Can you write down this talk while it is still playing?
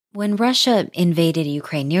When Russia invaded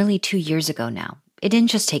Ukraine nearly 2 years ago now, it didn't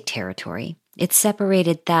just take territory. It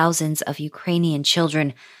separated thousands of Ukrainian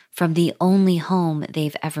children from the only home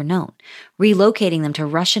they've ever known, relocating them to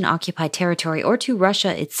Russian-occupied territory or to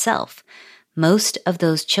Russia itself. Most of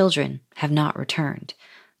those children have not returned.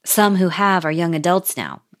 Some who have are young adults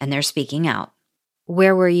now, and they're speaking out.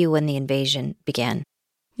 Where were you when the invasion began?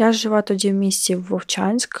 Я жила тоді в місті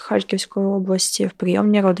Вовчанськ, Харківської області, в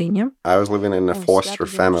прийомній родині. I was living in a foster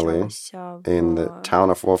family in the town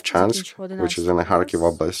of Vovchansk, which is in the Kharkiv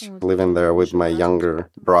Oblast, living there with my younger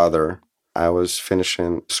brother. I was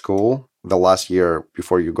finishing school the last year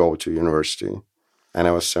before you go to university, and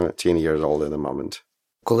I was 17 years old at the moment.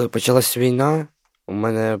 Коли почалась війна, у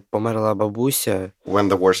мене померла бабуся. When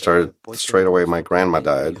the war started, straight away my grandma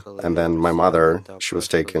died, and then my mother, she was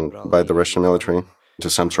taken by the Russian military to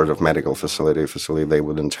some sort of medical facility. They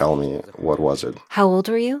wouldn't tell me what was it. How old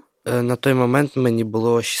were you? На той момент мені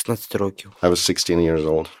було 16 років. I was 16 years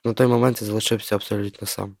old. На той момент я залишився абсолютно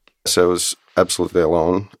сам. So I was absolutely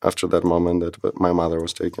alone after that moment that my mother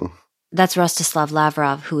was taken. That's Rostislav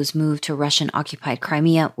Lavrov, who was moved to Russian-occupied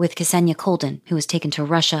Crimea with Ksenia Koldin, who was taken to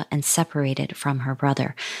Russia and separated from her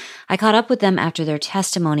brother. I caught up with them after their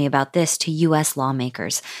testimony about this to U.S.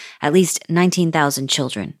 lawmakers. At least 19,000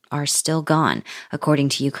 children are still gone, according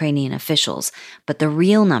to Ukrainian officials, but the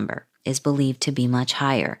real number is believed to be much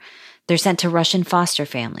higher. They're sent to Russian foster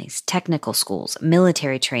families, technical schools,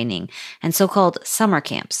 military training, and so-called summer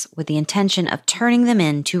camps with the intention of turning them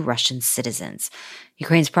into Russian citizens.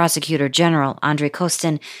 Ukraine's prosecutor general, Andrei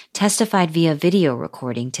Kostin, testified via video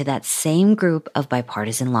recording to that same group of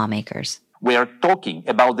bipartisan lawmakers. We are talking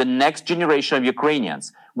about the next generation of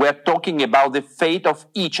Ukrainians. We are talking about the fate of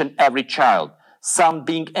each and every child, some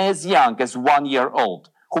being as young as 1 year old,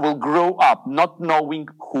 who will grow up not knowing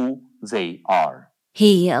who they are.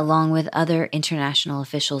 He, along with other international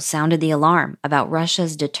officials, sounded the alarm about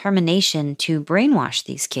Russia's determination to brainwash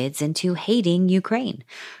these kids into hating Ukraine.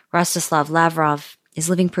 Rostislav Lavrov is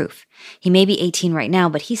living proof. He may be 18 right now,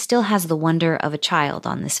 but he still has the wonder of a child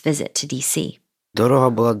on this visit to D.C. Дорога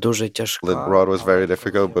була дуже тяжка. The road was very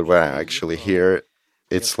difficult, but when I actually hear it,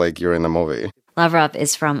 it's like you're in a movie. Lavrov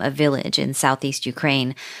is from a village in southeast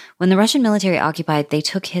Ukraine. When the Russian military occupied, they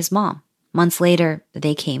took his mom. Months later,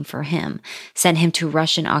 they came for him, sent him to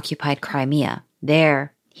Russian-occupied Crimea.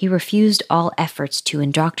 There, he refused all efforts to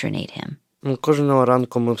indoctrinate him. Кожного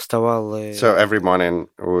ранку ми вставали. So every morning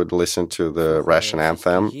we would listen to the Russian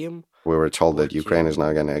anthem. We were told that Ukraine is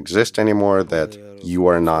not going to exist anymore, that you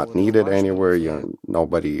are not needed anywhere,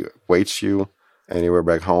 nobody waits you anywhere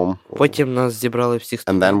back home. Потім нас зібрали всіх.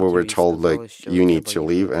 And then we were told, like, you need to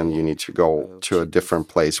leave and you need to go to a different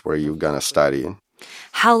place where you're going to study.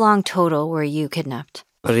 How long total were you kidnapped?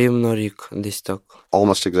 Рівно рік, десь так.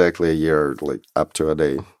 Almost exactly a year, like up to a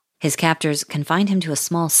day. His captors confined him to a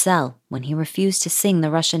small cell when he refused to sing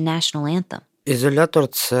the Russian national anthem. Ізолятор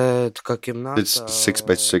 – це така кімната. It's 6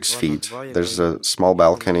 by 6 feet. There's a small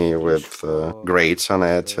balcony with grates on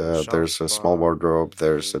it. There's a small wardrobe.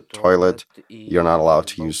 There's a toilet. You're not allowed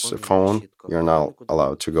to use a phone. You're not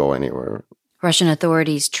allowed to go anywhere. Russian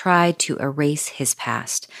authorities tried to erase his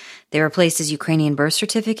past. They replaced his Ukrainian birth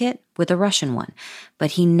certificate with a Russian one,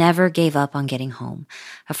 but he never gave up on getting home.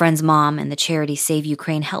 A friend's mom and the charity Save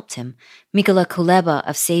Ukraine helped him. Mykola Kuleba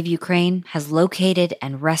of Save Ukraine has located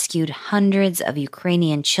and rescued hundreds of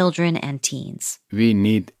Ukrainian children and teens. We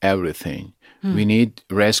need everything. We need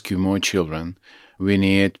rescue more children. We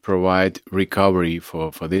need provide recovery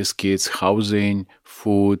for these kids, housing,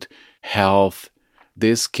 food, health.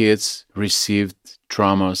 These kids received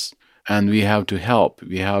traumas, and we have to help.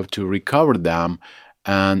 We have to recover them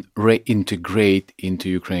and reintegrate into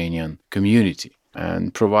Ukrainian community and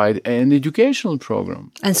provide an educational program.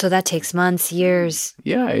 And so that takes months, years.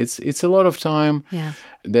 Yeah, it's a lot of time. Yeah.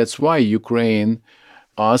 That's why Ukraine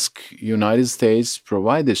asked United States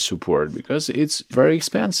provide this support, because it's very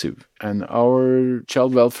expensive, and our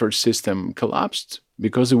child welfare system collapsed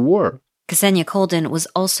because of war. Ksenia Koldin was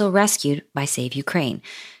also rescued by Save Ukraine.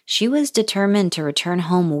 She was determined to return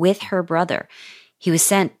home with her brother. He was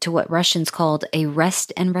sent to what Russians called a rest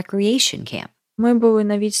and recreation camp.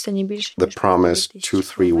 The promised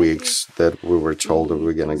 2-3 weeks that we were told that we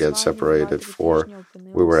were going to get separated for,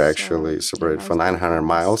 we were actually separated for 900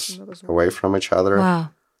 miles away from each other. Wow.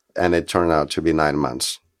 And it turned out to be 9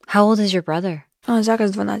 months. How old is your brother?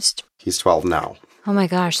 Зараз 12. He's 12 now. Oh my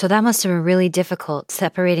gosh, so that must have been really difficult,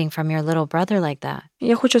 separating from your little brother like that.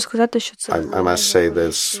 Я хочу сказати, що це I must say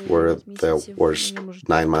this were the worst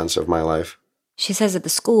 9 months of my life. She says at the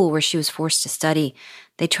school where she was forced to study,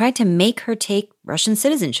 they tried to make her take Russian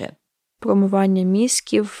citizenship. промивання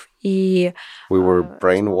мізків We were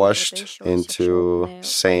brainwashed into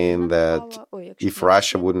saying that if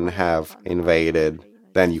Russia wouldn't have invaded,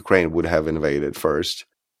 then Ukraine would have invaded first.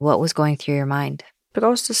 What was going through your mind?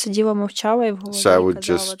 So I would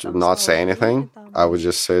just not say anything. I would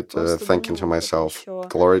just sit thinking to myself,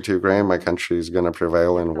 glory to Ukraine, my country is going to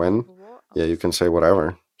prevail and win. Yeah, you can say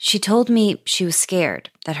whatever. She told me she was scared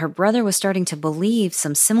that her brother was starting to believe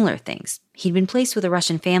some similar things. He'd been placed with a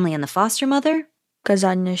Russian family and the foster mother. She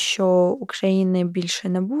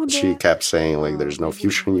kept saying, like, there's no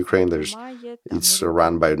future in Ukraine. It's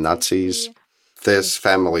run by Nazis. This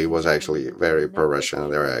family was actually very pro-Russian.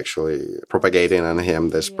 They were actually propagating on him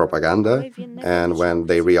this propaganda. And when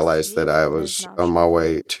they realized that I was on my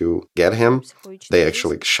way to get him, they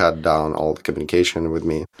actually shut down all the communication with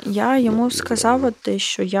me.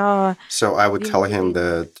 So I would tell him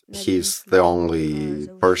that he's the only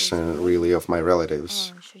person really of my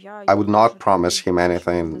relatives. I would not promise him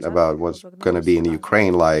anything about what's going to be in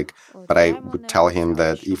Ukraine like, but I would tell him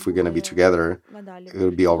that if we're going to be together, it will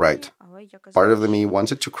be all right. Part of me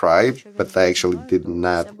wanted to cry, but I actually did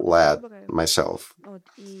not let myself.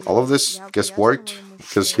 All of this just worked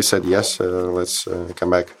because he said, yes, let's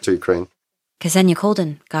come back to Ukraine. Ksenia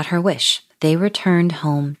Koldin got her wish. They returned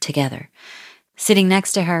home together. Sitting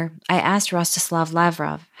next to her, I asked Rostislav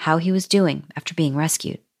Lavrov how he was doing after being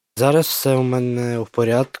rescued. So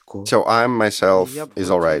I myself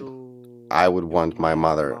is all right. I would want my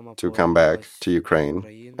mother to come back to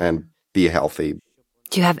Ukraine and be healthy.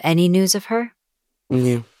 Do you have any news of her?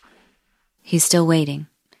 No. He's still waiting.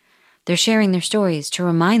 They're sharing their stories to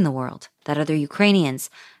remind the world that other Ukrainians,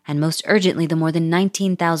 and most urgently the more than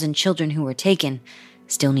 19,000 children who were taken,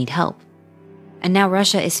 still need help. And now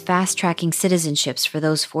Russia is fast-tracking citizenships for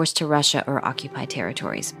those forced to Russia or occupied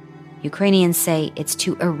territories. Ukrainians say it's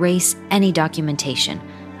to erase any documentation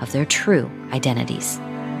of their true identities.